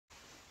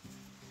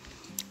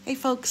Hey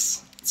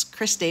folks, it's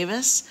Chris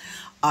Davis,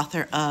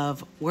 author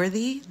of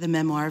Worthy, the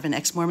Memoir of an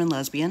Ex-Mormon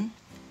Lesbian.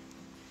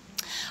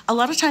 A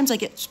lot of times I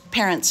get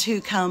parents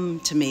who come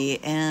to me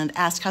and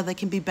ask how they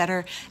can be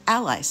better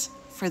allies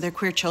for their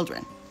queer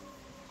children.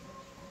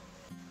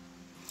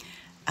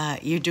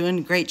 You're doing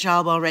a great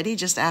job already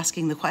just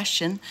asking the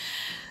question.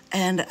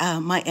 And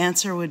my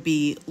answer would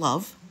be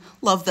love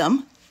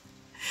them,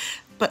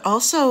 but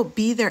also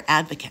be their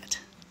advocate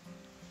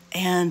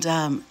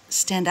and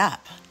stand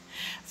up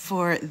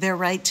for their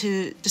right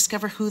to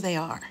discover who they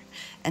are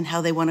and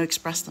how they want to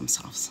express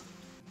themselves.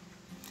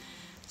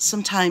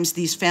 Sometimes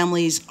these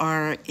families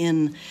are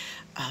in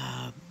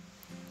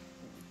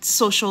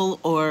social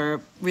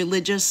or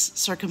religious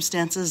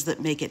circumstances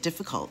that make it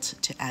difficult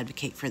to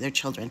advocate for their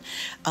children.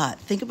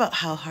 Think about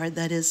how hard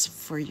that is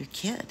for your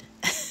kid.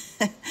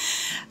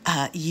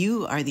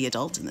 You are the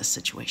adult in this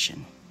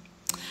situation.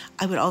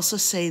 I would also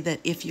say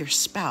that if your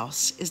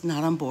spouse is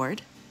not on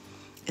board,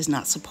 is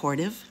not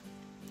supportive,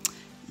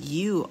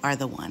 you are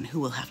the one who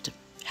will have to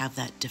have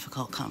that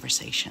difficult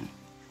conversation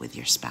with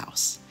your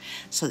spouse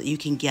so that you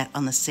can get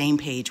on the same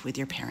page with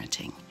your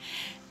parenting.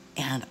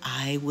 And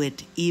I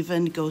would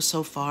even go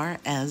so far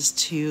as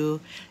to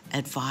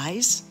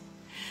advise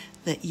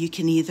that you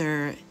can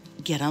either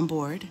get on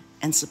board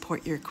and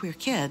support your queer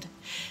kid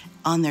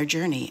on their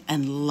journey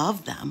and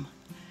love them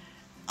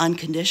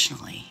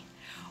unconditionally,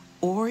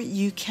 or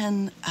you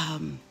can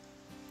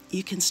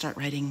start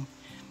writing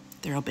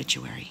their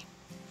obituary.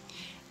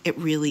 It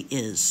really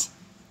is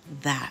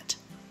that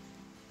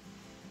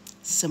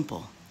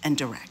simple and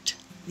direct.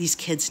 These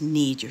kids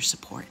need your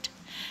support.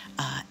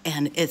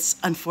 And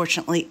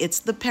unfortunately, it's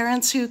the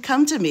parents who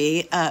come to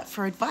me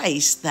for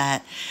advice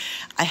that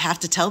I have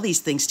to tell these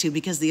things to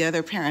because the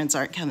other parents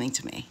aren't coming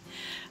to me.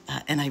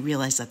 And I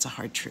realize that's a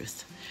hard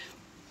truth.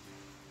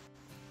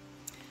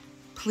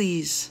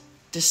 Please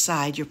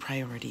decide your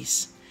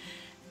priorities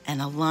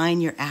and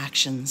align your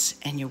actions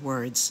and your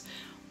words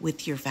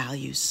with your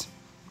values,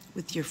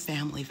 with your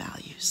family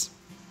values.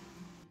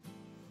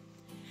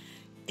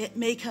 It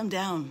may come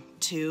down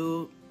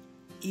to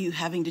you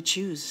having to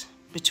choose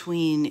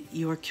between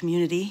your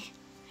community,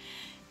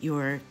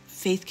 your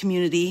faith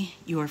community,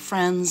 your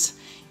friends,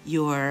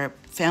 your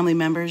family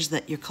members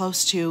that you're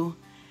close to,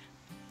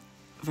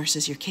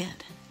 versus your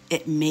kid.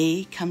 It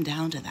may come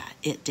down to that.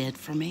 It did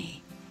for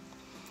me.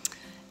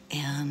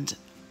 And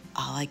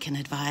all I can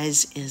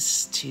advise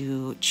is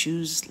to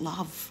choose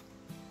love.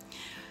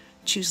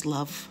 Choose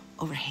love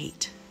over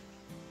hate.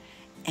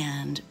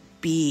 And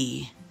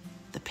be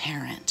the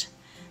parent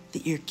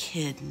that your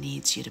kid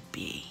needs you to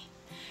be.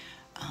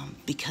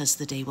 Because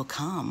the day will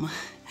come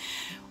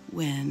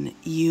when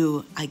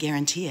I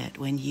guarantee it,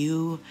 when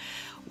you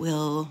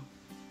will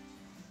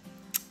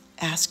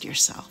ask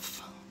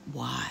yourself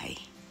why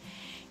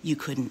you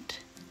couldn't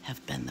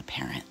have been the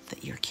parent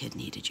that your kid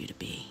needed you to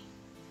be.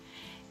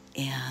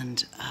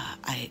 And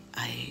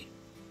I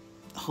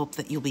hope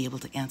that you'll be able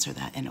to answer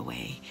that in a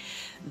way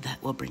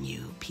that will bring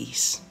you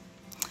peace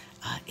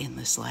in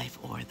this life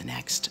or the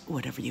next,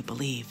 whatever you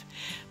believe.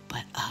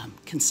 But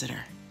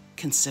consider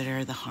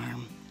the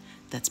harm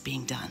that's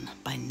being done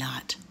by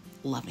not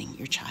loving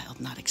your child,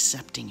 not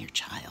accepting your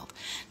child,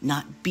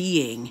 not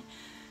being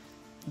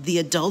the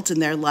adult in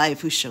their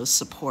life who shows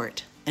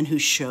support and who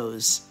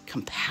shows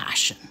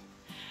compassion.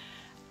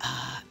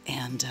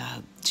 And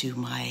to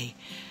my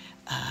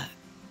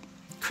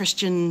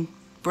Christian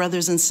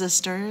brothers and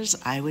sisters,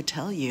 I would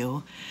tell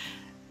you,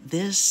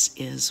 this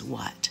is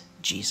what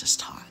Jesus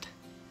taught,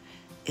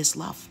 is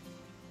love.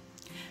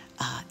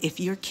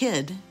 If your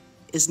kid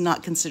is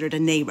not considered a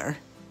neighbor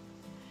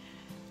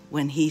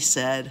when he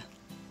said,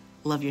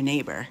 love your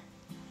neighbor,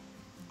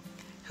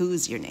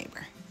 who's your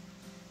neighbor?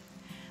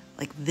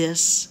 Like,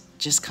 this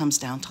just comes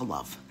down to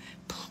love.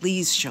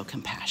 Please show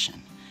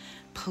compassion.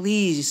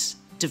 Please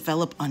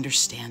develop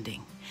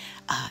understanding.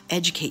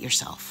 Educate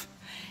yourself.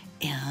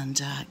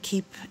 And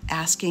keep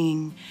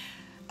asking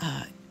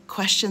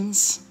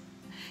questions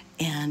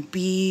and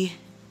be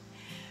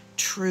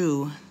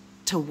true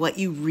to what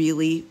you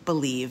really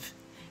believe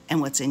and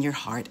what's in your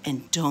heart,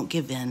 and don't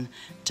give in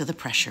to the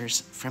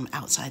pressures from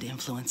outside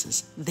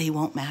influences. They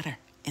won't matter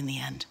in the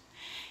end.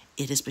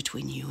 It is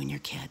between you and your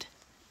kid.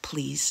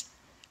 Please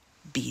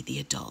be the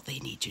adult they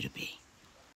need you to be.